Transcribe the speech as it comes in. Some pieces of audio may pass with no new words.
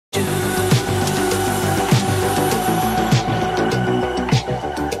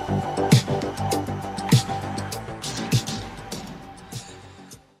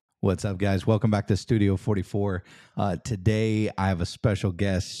What's up, guys? Welcome back to Studio 44. Today, I have a special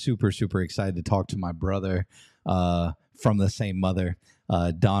guest. Super, super excited to talk to my brother from the same mother,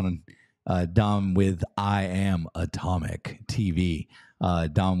 Don. Don with I Am Atomic TV.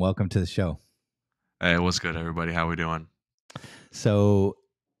 Don, welcome to the show. Hey, what's good, everybody? How we doing? So,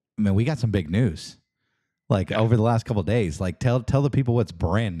 man, we got some big news. Like Yeah. over the last couple of days. Like, tell the people what's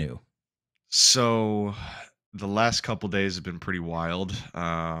brand new. So the last couple days have been pretty wild.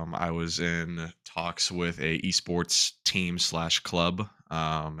 I was in talks with a esports team slash club,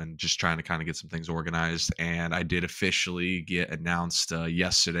 and just trying to kind of get some things organized. And I did officially get announced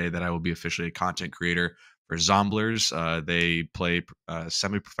yesterday that I will be officially a content creator for Zomblers. They play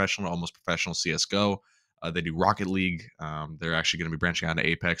semi-professional, almost professional CS:GO. They do Rocket League. They're actually going to be branching out to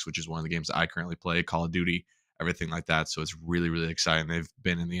Apex, which is one of the games that I currently play, Call of Duty, everything like that. So it's really, really exciting. They've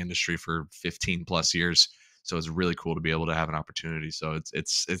been in the industry for 15 plus years. So it's really cool to be able to have an opportunity. So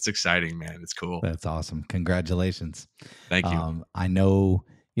it's exciting, man. It's cool. That's awesome. Congratulations. Thank you. I know,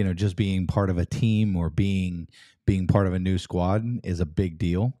 just being part of a team or being part of a new squad is a big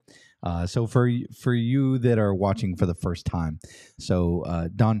deal. So for you that are watching for the first time, so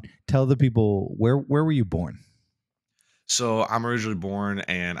Don, tell the people where were you born? So I'm originally born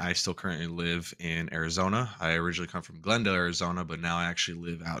and I still currently live in Arizona. I originally come from Glendale, Arizona, but now I actually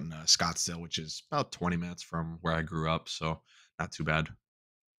live out in Scottsdale, which is about 20 minutes from where I grew up. So not too bad.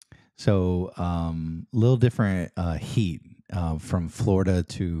 So little different heat from Florida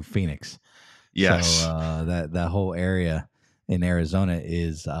to Phoenix. So Yes. that whole area in Arizona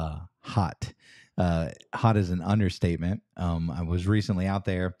is hot. Hot is an understatement. I was recently out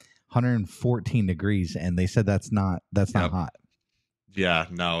there, 114 degrees, and they said that's not Yep. hot. Yeah.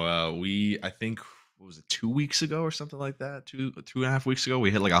 No, I think, what was it, 2 weeks ago or something like that? 2.5 weeks ago,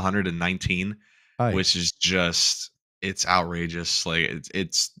 we hit like 119, Hi. which is just, it's outrageous. Like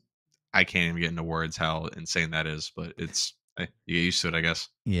I can't even get into words how insane that is, but you get used to it, I guess.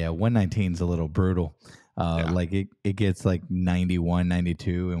 Yeah, 119 is a little brutal. Yeah. Like it gets like 91,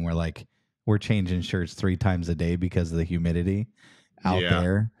 92, and we're changing shirts three times a day because of the humidity out Yeah.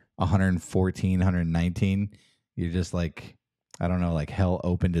 there. 114, 119. You're just like, I don't know, like hell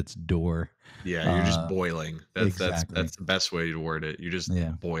opened its door. Yeah, you're just Uh, boiling. exactly. That's the best way to word it. You're just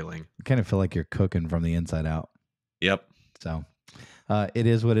Yeah. boiling. You kind of feel like you're cooking from the inside out. Yep. So it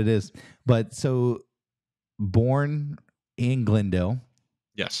is what it is. But so born in Glendale,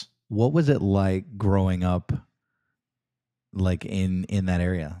 Yes. what was it like growing up like in that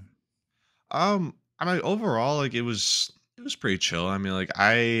area? I mean, overall, like it was pretty chill. I mean, like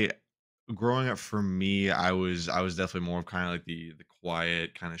I growing up for me, I was definitely more of kind of like the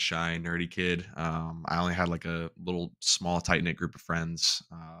quiet, kind of shy, nerdy kid. I only had like a little small, tight knit group of friends.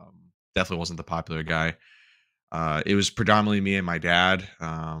 Definitely wasn't the popular guy. It was predominantly me and my dad.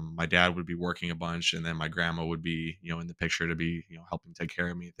 My dad would be working a bunch, and then my grandma would be, in the picture to be, helping take care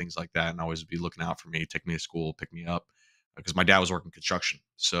of me, things like that, and always be looking out for me, take me to school, pick me up, because my dad was working construction.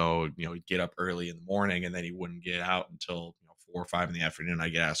 So he'd get up early in the morning, and then he wouldn't get out until 4 or 5 in the afternoon. I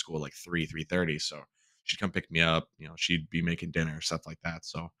get out of school at like 3:30. So she'd come pick me up. She'd be making dinner, stuff like that.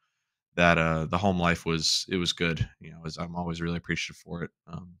 So that the home life was good. I'm always really appreciative for it.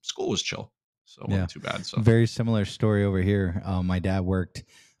 School was chill, so it Yeah. wasn't too bad. So Very similar story over here. My dad worked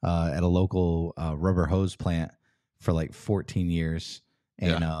at a local rubber hose plant for like 14 years.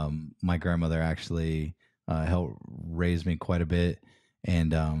 yeah. And my grandmother actually helped raise me quite a bit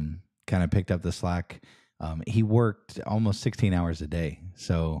and kind of picked up the slack. He worked almost 16 hours a day.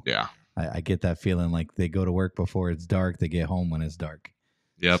 So Yeah. I get that feeling like they go to work before it's dark, they get home when it's dark.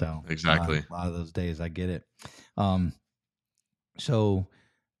 Yep, So exactly. a lot of those days, I get it. Um, so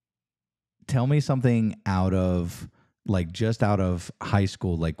tell me something out of like just out of high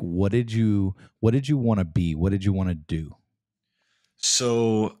school. Like what did you want to be? What did you want to do?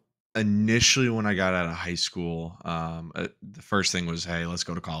 So initially, when I got out of high school, the first thing was, hey, let's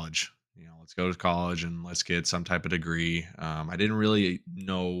go to college. Let's go to college and let's get some type of degree. I didn't really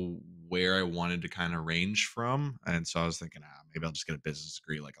know where I wanted to kind of range from, and so I was thinking, maybe I'll just get a business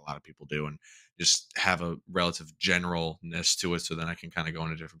degree, like a lot of people do, and just have a relative generalness to it, so then I can kind of go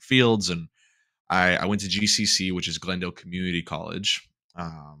into different fields. And I went to GCC, which is Glendale Community College,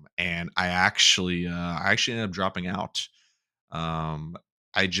 and I actually ended up dropping out. um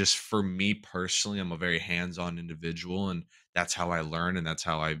I just, for me personally, I'm a very hands-on individual, and that's how I learn, and that's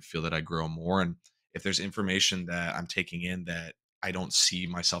how I feel that I grow more. And if there's information that I'm taking in that I don't see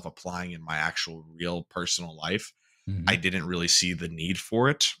myself applying in my actual real personal life, I Hmm. didn't really see the need for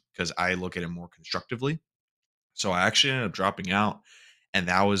it, because I look at it more constructively. So I actually ended up dropping out, and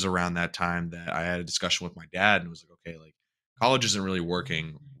that was around that time that I had a discussion with my dad and was like, okay, like college isn't really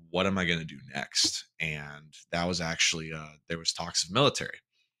working. what am I going to do next? And that was actually there was talks of military.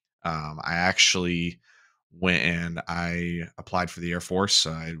 I actually went and I applied for the Air Force.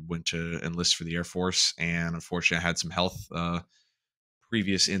 I went to enlist for the Air Force, and unfortunately, I had some health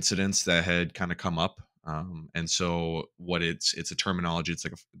previous incidents that had kind of come up. And so what it's a terminology. It's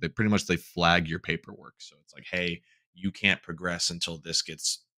like they pretty much they flag your paperwork. So it's like, hey, you can't progress until this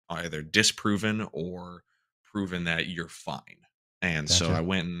gets either disproven or proven that you're fine. And so I Gotcha.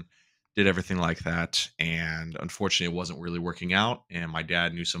 went and did everything like that. And unfortunately, it wasn't really working out. And my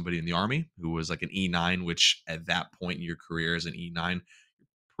dad knew somebody in the army who was like an E9, which at that point in your career as an E9,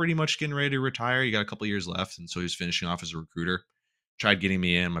 pretty much getting ready to retire. You got a couple years left, and so he was finishing off as a recruiter. Tried getting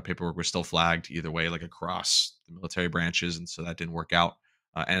me in. My paperwork was still flagged either way, like across the military branches, and so that didn't work out.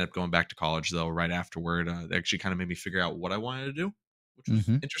 Ended up going back to college though. Right afterward, they actually kind of made me figure out what I wanted to do, which was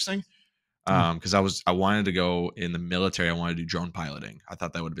Mm-hmm. interesting. Yeah. Because I wanted to go in the military. I wanted to do drone piloting. I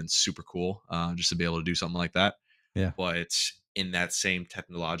thought that would have been super cool, just to be able to do something like that. Yeah. But in that same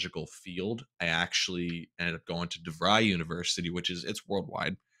technological field, I actually ended up going to DeVry University, which is it's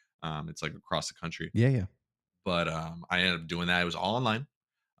worldwide. It's like across the country. Yeah. Yeah. But I ended up doing that. It was all online.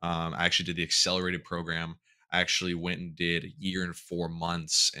 I actually did the accelerated program. I actually went and did a year and 4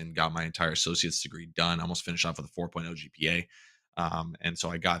 months and got my entire associate's degree done. I almost finished off with a 4.0 GPA. And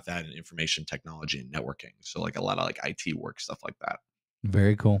so I got that in information technology and networking. So like a lot of like IT work, stuff like that.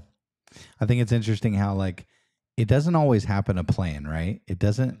 Very cool. I think it's interesting how like it doesn't always happen a plan, right? Mhm.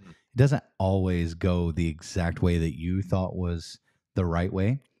 It doesn't always go the exact way that you thought was the right way.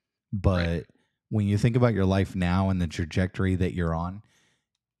 Right. But when you think about your life now and the trajectory that you're on,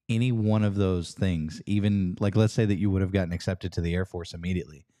 any one of those things, even like let's say that you would have gotten accepted to the Air Force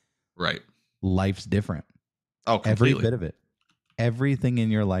immediately, Right. life's different. Oh, Every completely. bit of it. Everything in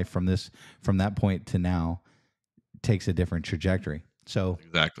your life from that point to now takes a different trajectory. So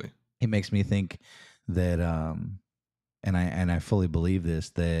Exactly. it makes me think that and I fully believe this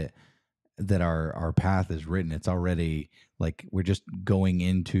that our path is written. It's already like we're just going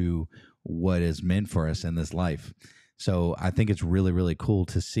into what is meant for us in this life. So I think it's really really cool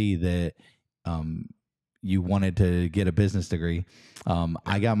to see that um, you wanted to get a business degree. Yeah.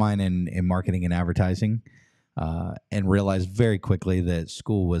 I got mine in marketing and advertising, and realized very quickly that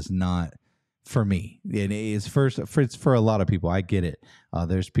school was not for me. It's for a lot of people. I get it.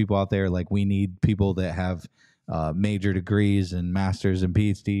 There's people out there like we need people that have major degrees and masters and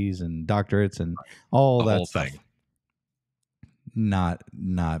PhDs and doctorates and all The that whole stuff. thing. Not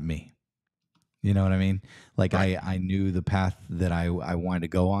me. You know what I mean? Like Right. I knew the path that I wanted to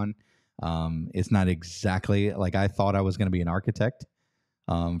go on. It's not exactly like I thought I was going to be an architect.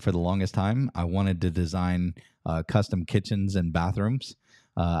 For the longest time, I wanted to design custom kitchens and bathrooms.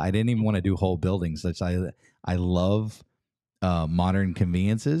 I didn't even want to do whole buildings. Which I love modern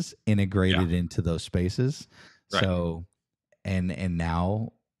conveniences Yeah. integrated into those spaces. Right. So and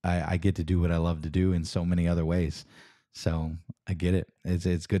now I get to do what I love to do in so many other ways. So I get it.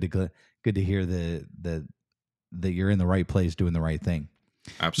 It's good to hear that you're in the right place doing the right thing.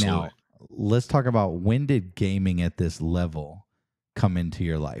 Absolutely. Now let's talk about when did gaming at this level come into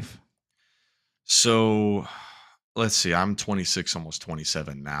your life? So let's see. I'm 26, almost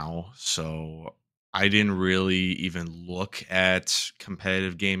 27 now. So I didn't really even look at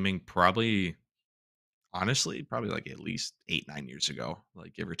competitive gaming probably honestly, probably like at least 8, 9 years ago,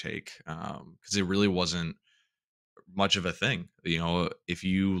 like give or take. Because it really wasn't much of a thing. If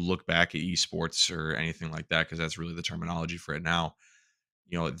you look back at esports or anything like that, because that's really the terminology for it now,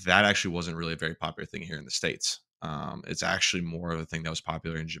 that actually wasn't really a very popular thing here in the States. It's actually more of a thing that was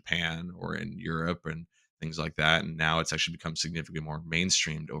popular in Japan or in Europe and things like that. And now it's actually become significantly more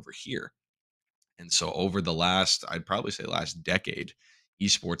mainstreamed over here. And so over the last, I'd probably say last decade,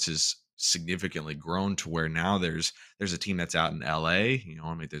 esports has significantly grown to where now there's a team that's out in LA.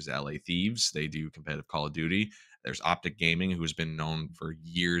 I mean, there's the LA Thieves. They do competitive Call of Duty. There's Optic Gaming, who's been known for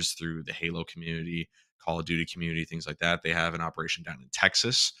years through the Halo community, Call of Duty community, things like that. They have an operation down in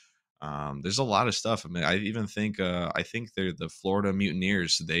Texas. There's a lot of stuff. I mean, I think they're the Florida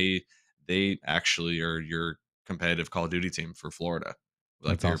Mutineers. They actually are your competitive Call of Duty team for Florida,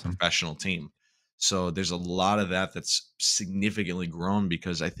 like That's they're a awesome. professional team. So there's a lot of that that's significantly grown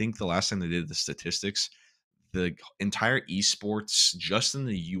because I think the last time they did the statistics, the entire esports just in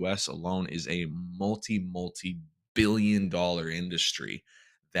the US alone is a multi billion dollar industry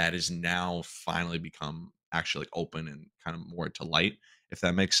that is now finally become actually open and kind of more to light, if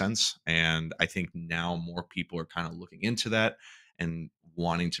that makes sense. And I think now more people are kind of looking into that and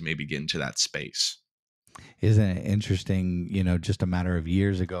wanting to maybe get into that space. Isn't it interesting, just a matter of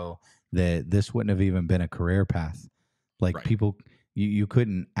years ago that this wouldn't have even been a career path. Like Right. you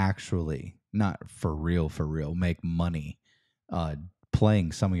couldn't actually, not for real, make money uh,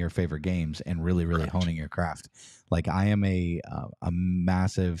 playing some of your favorite games and really Correct. honing your craft. Like I am a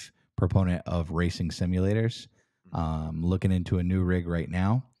massive proponent of racing simulators. Mhm. Looking into a new rig right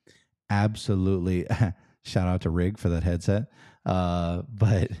now. Absolutely, shout out to Rig for that headset.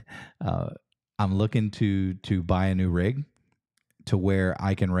 But uh, I'm looking to buy a new rig to where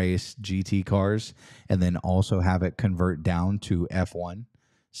I can race GT cars and then also have it convert down to F1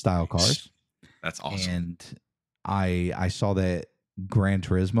 style Nice. cars. That's awesome. And I saw that Gran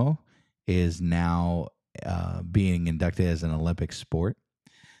Turismo is now being inducted as an Olympic sport.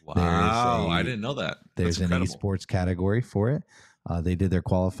 There's Wow, I a didn't know that. That's there's an incredible. esports category for it. They did their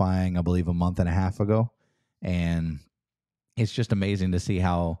qualifying, I believe, a month and a half ago, and it's just amazing to see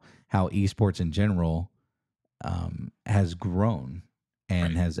how esports in general has grown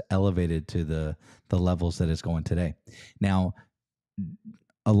and Right. has elevated to the levels that it's going today. Now,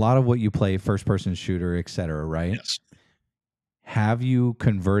 a lot of what you play, first person shooter, etc., right? Yes. Have you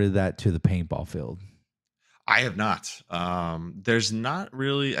converted that to the paintball field? I have not. There's not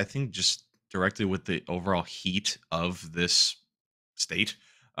really, I think, just directly with the overall heat of this state.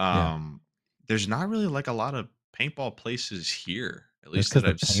 Yeah, Um, there's not really like a lot of paintball places here, at that's least because that the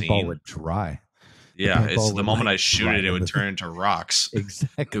I've paintball seen. would dry. The Yeah, it's paintball the would moment like I shoot dry it, it would everything. turn into rocks.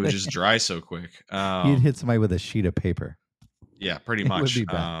 It would Exactly. just dry so quick. You'd hit somebody with a sheet of paper. Yeah, pretty It would much. be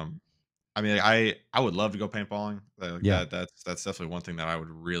bad. I mean, I would love to go paintballing. Like Yeah. that's definitely one thing that I would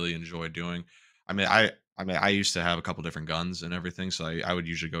really enjoy doing. I mean, I used to have a couple different guns and everything, so I would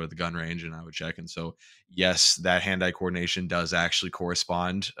usually go to the gun range and I would check. And so, yes, that hand-eye coordination does actually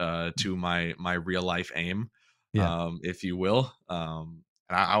correspond to my real life aim, Yeah. if you will.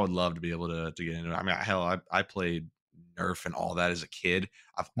 And I would love to be able to get into it. I mean, hell, I played Nerf and all that as a kid.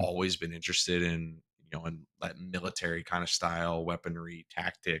 I've Mm. always been interested in in that military kind of style, weaponry,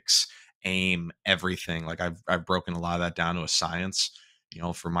 tactics, aim, everything. Like I've broken a lot of that down to a science,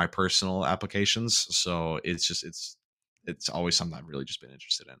 for my personal applications. So it's always something I've really just been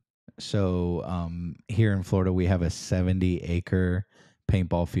interested in. So here in Florida, we have a 70-acre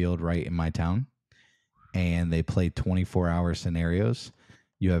paintball field right in my town, and they play 24-hour scenarios.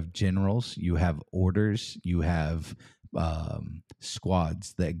 You have generals, you have orders, you have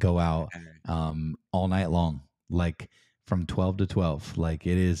squads that go out And all night long, like from 12 to 12. Like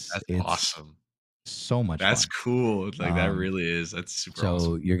that's it's awesome. so much That's fun. cool. Like that Um, really is. That's super so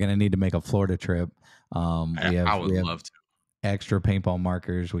awesome. you're gonna need to make a Florida trip. I, I would We have love to. extra paintball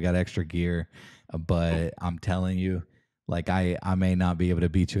markers. We got extra gear, Oh, but I'm telling you, like I may not be able to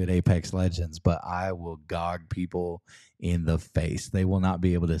beat you at Apex Legends, but I will gog people in the face. They will not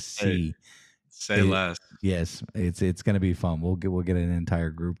be able to hey, see say it. less. Yes, it's gonna be fun. We'll get an entire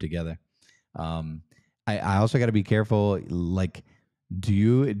group together. Um, I also got to be careful. Like, do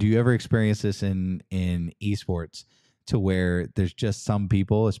you ever experience this in esports to where there's just some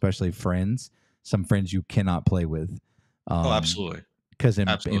people, especially friends, some friends you cannot play with, Oh, um, absolutely. because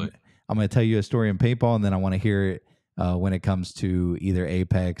Absolutely. I'm going to tell you a story in paintball, and then I want to hear it when it comes to either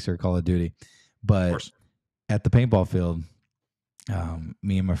Apex or Call of Duty. Of But course. at the paintball field,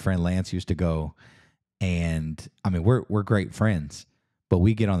 me and my friend Lance used to go, and I mean we're great friends, but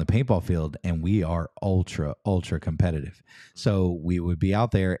we get on the paintball field and we are ultra competitive. Mhm. So we would be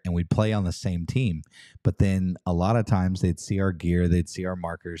out there and we'd play on the same team, but then a lot of times they'd see our gear, they'd see our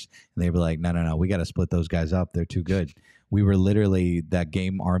markers, and they'd be like, no, we got to split those guys up, they're too good. We were literally that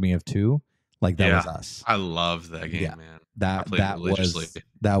game Army of Two, like that was Yeah. us. I love that Yeah, game, man. I played religiously.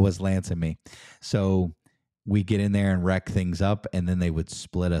 that was Lance and me. So we get in there and wreck things up, and then they would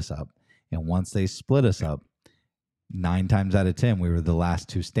split us up. And once they split us up, 9 times out of 10, we were the last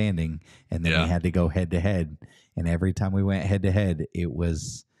two standing, and then we Yeah. had to go head to head. And every time we went head to head, it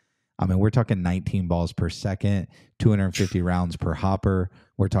was, I mean, we're talking 19 balls per second, 250 rounds per hopper.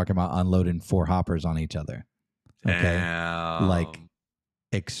 We're talking about unloading 4 hoppers on each other. Okay. Like Damn.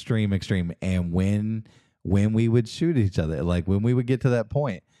 extreme. And when we would shoot each other, like when we would get to that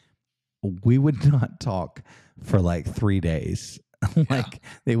point, we would not talk for like 3 days. Yeah. Like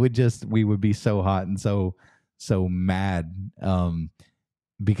they would just we would be so hot and so mad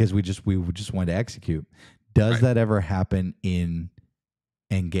because we would just want to execute. Does Right. that ever happen in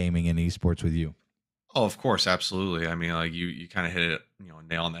gaming and esports with you? Oh, of course, absolutely. I mean, like you kind of hit it,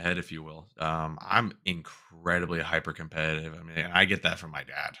 nail on the head, if you will. I'm incredibly hyper competitive. I mean, and I get that from my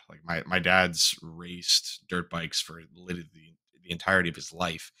dad. Like my dad's raced dirt bikes for literally the entirety of his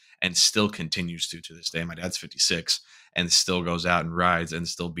life and still continues to this day. My dad's 56 and still goes out and rides and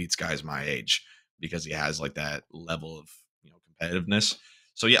still beats guys my age because he has like that level of, competitiveness.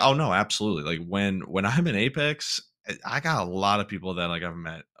 So yeah, oh no, absolutely. Like when I'm in Apex, I got a lot of people that like I've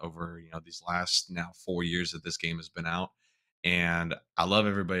met over, these last now 4 years that this game has been out. And I love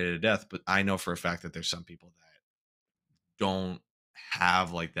everybody to death, but I know for a fact that there's some people that don't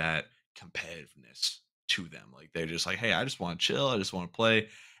have like that competitiveness to them. Like they're just like, hey, I just want to chill, I just want to play.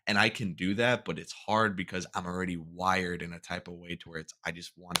 And I can do that, but it's hard because I'm already wired in a type of way to where it's I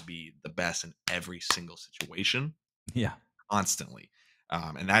just want to be the best in every single situation Yeah. constantly.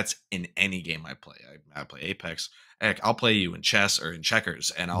 And that's in any game I play. I play Apex. Heck, I'll play you in chess or in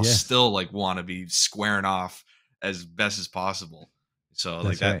checkers, and I'll Yes, still like want to be squaring off as best as possible. So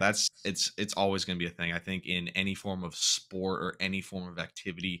like that's right. it's always going to be a thing. I think in any form of sport or any form of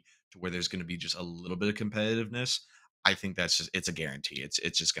activity to where there's going to be just a little bit of competitiveness. I think that's just it's a guarantee. It's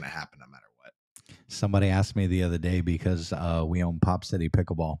just going to happen no matter what. Somebody asked me the other day because we own Pop City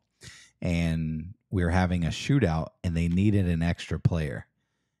Pickleball, and we were having a shootout, and they needed an extra player.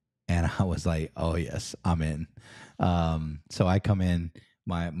 And I was like, "Oh yes, I'm in." So I come in.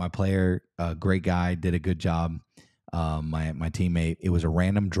 My player, great guy, did a good job. My teammate, it was a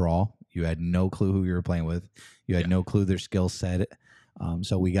random draw. You had no clue who you were playing with. You had Yeah. no clue their skill set.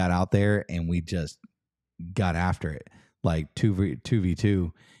 So we got out there and we just got after it, like two v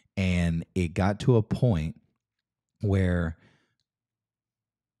two, and it got to a point where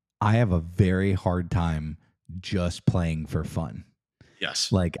I have a very hard time just playing for fun.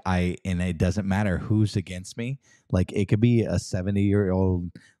 Yes. Like and it doesn't matter who's against me. Like it could be a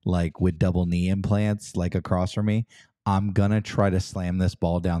 70-year-old like with double knee implants like across from me. I'm gonna try to slam this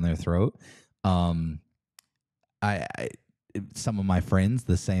ball down their throat. Um, I some of my friends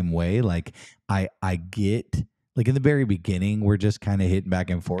the same way. Like I get like in the very beginning, we're just kind of hitting back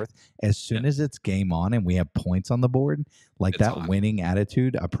and forth. As Yeah. soon as it's game on and we have points on the board, like It's that on. winning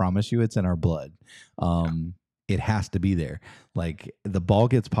attitude, I promise you, it's in our blood. Yeah. It has to be there. Like the ball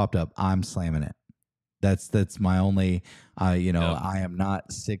gets popped up, I'm slamming it. That's my only. Yep. I am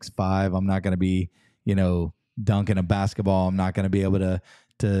not 6'5". I'm not going to be dunking a basketball. I'm not going to be able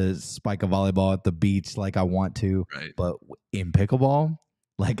to spike a volleyball at the beach like I want to. Right. But in pickleball,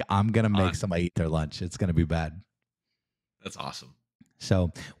 like I'm going to make On. somebody eat their lunch. It's going to be bad. That's awesome.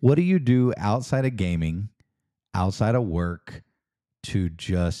 So, what do you do outside of gaming, outside of work, to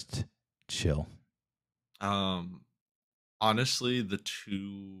just chill? Um Honestly, the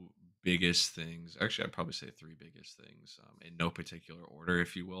two biggest things, actually, I'd probably say three biggest things, in no particular order,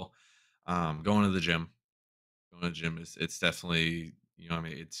 if you will. Going to the gym. Going to the gym is it's definitely, I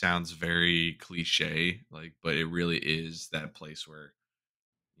mean, it sounds very cliche, like, but it really is that place where,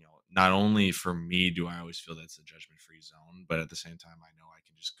 not only for me do I always feel that's a judgment free zone, but at the same time, I know I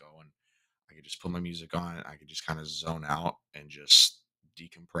can just go and I could just put my music on. I could just kind of zone out and just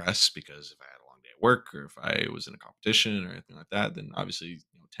decompress because if I had a long day at work or if I was in a competition or anything like that, then obviously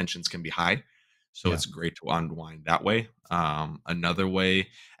tensions can be high. So Yeah, it's great to unwind that way. Another way,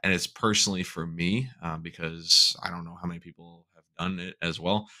 and it's personally for me because I don't know how many people have done it as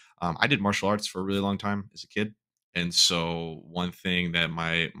well. I did martial arts for a really long time as a kid, and so one thing that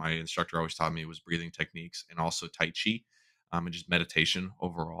my instructor always taught me was breathing techniques and also Tai Chi, and just meditation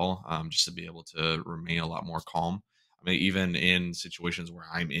overall, just to be able to remain a lot more calm. I mean, even in situations where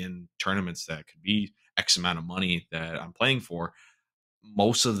I'm in tournaments that could be X amount of money that I'm playing for,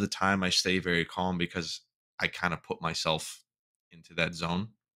 most of the time I stay very calm because I kind of put myself into that zone.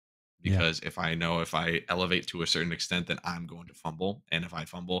 yeah, Because if I know if I elevate to a certain extent, then I'm going to fumble. And if I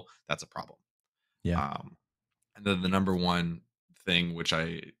fumble, that's a problem. yeah. Um, and then the number one thing, which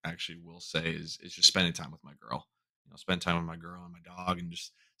I actually will say, is just spending time with my girl. Spend time with my girl and my dog, and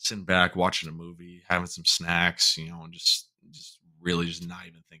just sitting back, watching a movie, having some snacks. And just really just not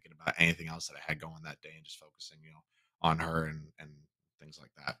even thinking about anything else that I had going that day, and just focusing, on her and things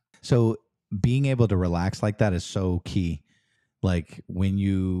like that. So being able to relax like that is so key. Like when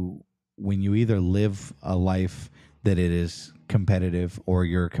you either live a life that it is competitive or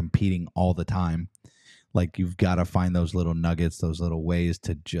you're competing all the time, like you've got to find those little nuggets, those little ways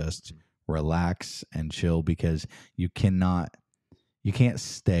to just Mhm. relax and chill because you can't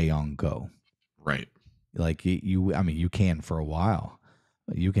stay on go. Right. Like I mean you can for a while.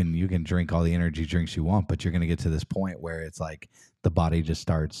 You can drink all the energy drinks you want, but you're going to get to this point where it's like the body just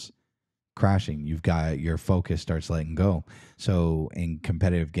starts crashing. You've got your focus starts letting go. So in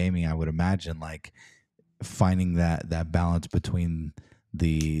competitive gaming, I would imagine like finding that balance between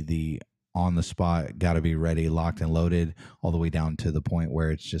the on the spot, got to be ready, locked and loaded, all the way down to the point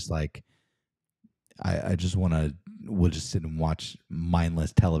where it's just like I just want to we'll just sit and watch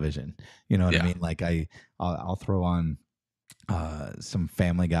mindless television. You know what I Yeah. mean? Like I'll throw on some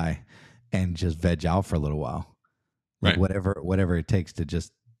Family Guy and just veg out for a little while. Like Right. whatever it takes to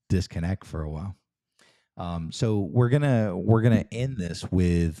just disconnect for a while. So we're gonna end this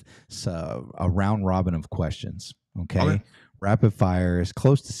with a round robin of questions. Okay. Okay, rapid fire, as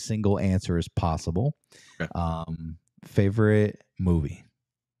close to single answer as possible. Okay. Favorite movie?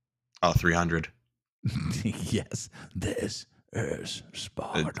 Oh, 300. Yes, this is It,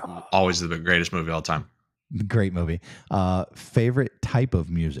 Sparta. always the greatest movie of all time. Great movie. Favorite type of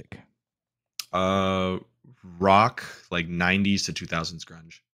music? Uh, rock, like 90s to 2000s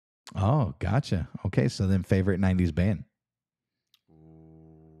grunge. Oh, gotcha. Okay, so then favorite '90s band?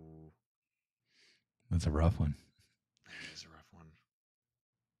 Ooh, That's a rough one. that is a rough one.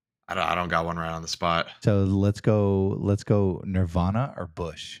 I don't got one right on the spot. So let's go Nirvana or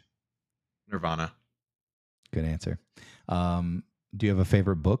Bush. Nirvana. Good answer. Do you have a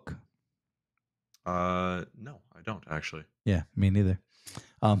favorite book? No, I don't actually. Yeah, me neither.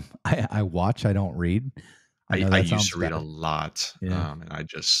 I watch, I don't read. I know I that used sounds to read a bad. lot, Yeah. and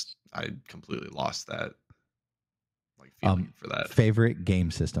I completely lost that like Um, feeling for that. favorite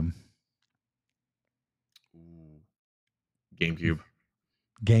game system? Ooh, GameCube.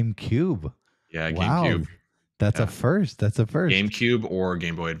 GameCube. Yeah, Wow, GameCube. that's a Yeah, first. That's a first. GameCube or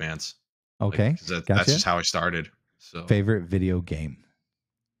Game Boy Advance. Like, Okay, because that's gotcha. just how I started. So Favorite video game?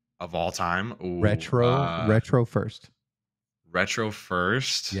 of all time, ooh, Retro first. retro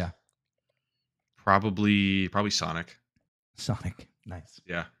first, Yeah, probably Sonic. Sonic. Nice.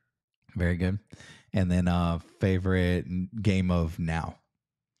 Yeah. Very good. And then favorite game of now?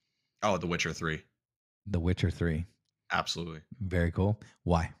 Oh, The Witcher 3. The Witcher 3. Absolutely. Very cool.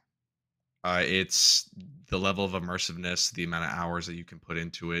 Why? It's the level of immersiveness, the amount of hours that you can put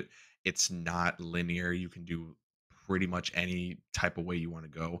into it. It's not linear. You can do pretty much any type of way you want to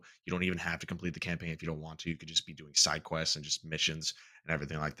go. You don't even have to complete the campaign if you don't want to. You could just be doing side quests and just missions and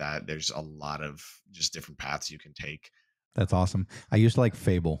everything like that. There's a lot of just different paths you can take. That's awesome. I used to like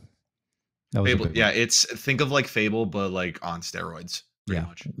Fable. That was a Fable, good yeah, one. it's think of like Fable, but like on steroids, pretty Yeah,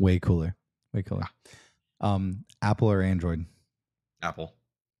 much. way cooler. Way cooler. Yeah, Apple or Android? Apple.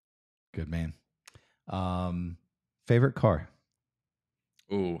 Good man. Favorite car?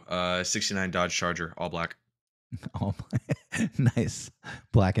 Ooh, 69 Dodge Charger, all black. Oh, nice.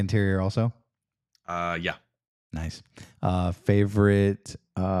 Black interior also. Yeah, Nice. Favorite.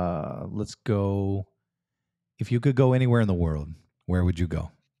 Let's go. If you could go anywhere in the world, where would you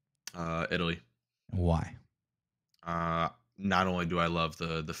go? Italy. Why? Uh, Not only do I love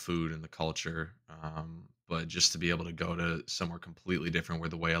the food and the culture, but just to be able to go to somewhere completely different where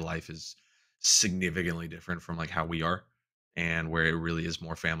the way of life is significantly different from like how we are, and where it really is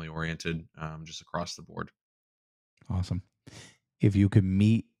more family oriented, just across the board. Awesome. If you could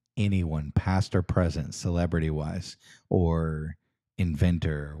meet anyone, past or present, celebrity wise, or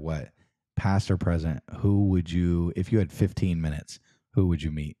inventor, or what, past or present, who would you, if you had 15 minutes, who would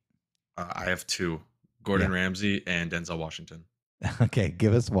you meet? I have two: Gordon Yeah. Ramsay and Denzel Washington. Okay.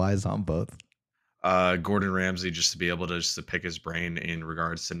 Give us whys on both. Gordon Ramsay, just to be able to just to pick his brain in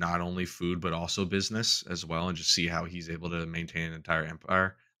regards to not only food but also business as well, and just see how he's able to maintain an entire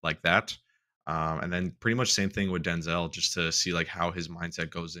empire like that. And then pretty much same thing with Denzel, just to see like how his mindset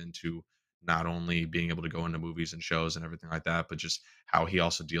goes into not only being able to go into movies and shows and everything like that, but just how he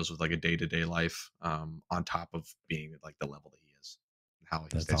also deals with like a day to day life, on top of being at like the level that he is, and how he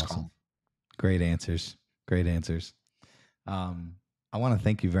That's stays awesome. calm. Great answers. Great answers. Um, I want to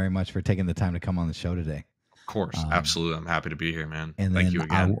thank you very much for taking the time to come on the show today. Of course, Um, absolutely, I'm happy to be here, man. and Thank you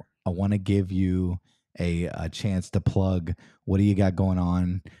then I, again. I want to give you a chance to plug what do you got going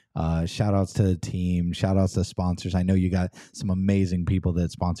on. Shout outs to the team, shout outs to sponsors. I know you got some amazing people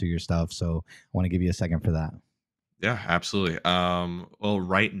that sponsor your stuff, so I want to give you a second for that. Yeah, absolutely. Well,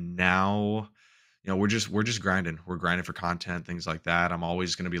 right now, we're just grinding. We're grinding for content, things like that. I'm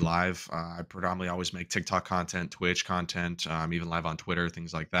always going to be live. I predominantly always make TikTok content, Twitch content, even live on Twitter,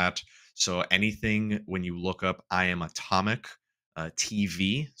 things like that. So anything when you look up I am Atomic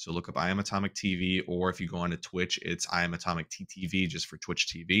TV, so look up I am Atomic TV, or if you go onto Twitch, it's I am Atomic TTV just for Twitch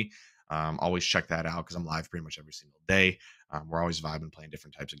TV. Always check that out because I'm live pretty much every single day. We're always vibing, playing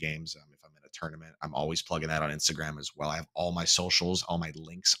different types of games. If I'm in a tournament, I'm always plugging that on Instagram as well. I have all my socials, all my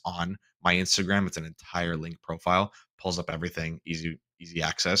links on my Instagram. It's an entire link profile, pulls up everything, easy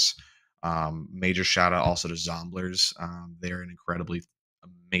access. Major shout out also to Zomblers. They're an incredibly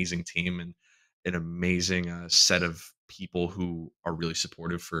amazing team and an amazing set of people who are really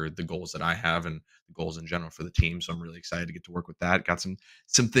supportive for the goals that I have and the goals in general for the team. So I'm really excited to get to work with that. Got some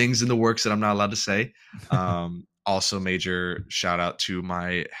things in the works that I'm not allowed to say. Also, major shout out to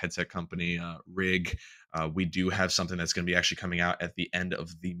my headset company, Rig. We do have something that's going to be actually coming out at the end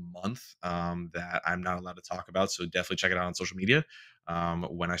of the month that I'm not allowed to talk about. So definitely check it out on social media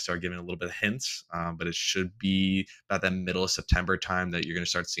when I start giving a little bit of hints. But it should be about that middle of September time that you're going to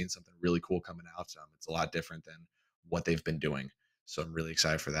start seeing something really cool coming out. It's a lot different than what they've been doing. So I'm really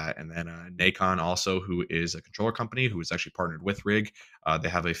excited for that. And then Nacon also, who is a controller company who is actually partnered with Rig. They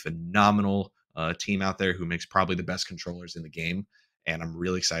have a phenomenal team out there who makes probably the best controllers in the game. And I'm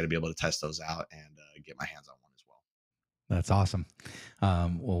really excited to be able to test those out and get my hands on one as well. That's awesome.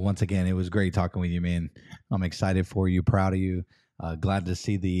 Well, once again, it was great talking with you, man. I'm excited for you, proud of you, glad to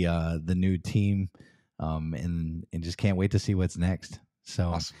see the new team, and just can't wait to see what's next. So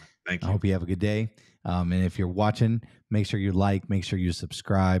Awesome. Man. Thank I you. hope you have a good day. And if you're watching, make sure you like, make sure you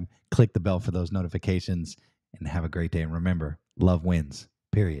subscribe, click the bell for those notifications, and have a great day. And remember, love wins.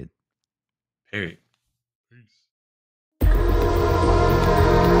 Period. Period.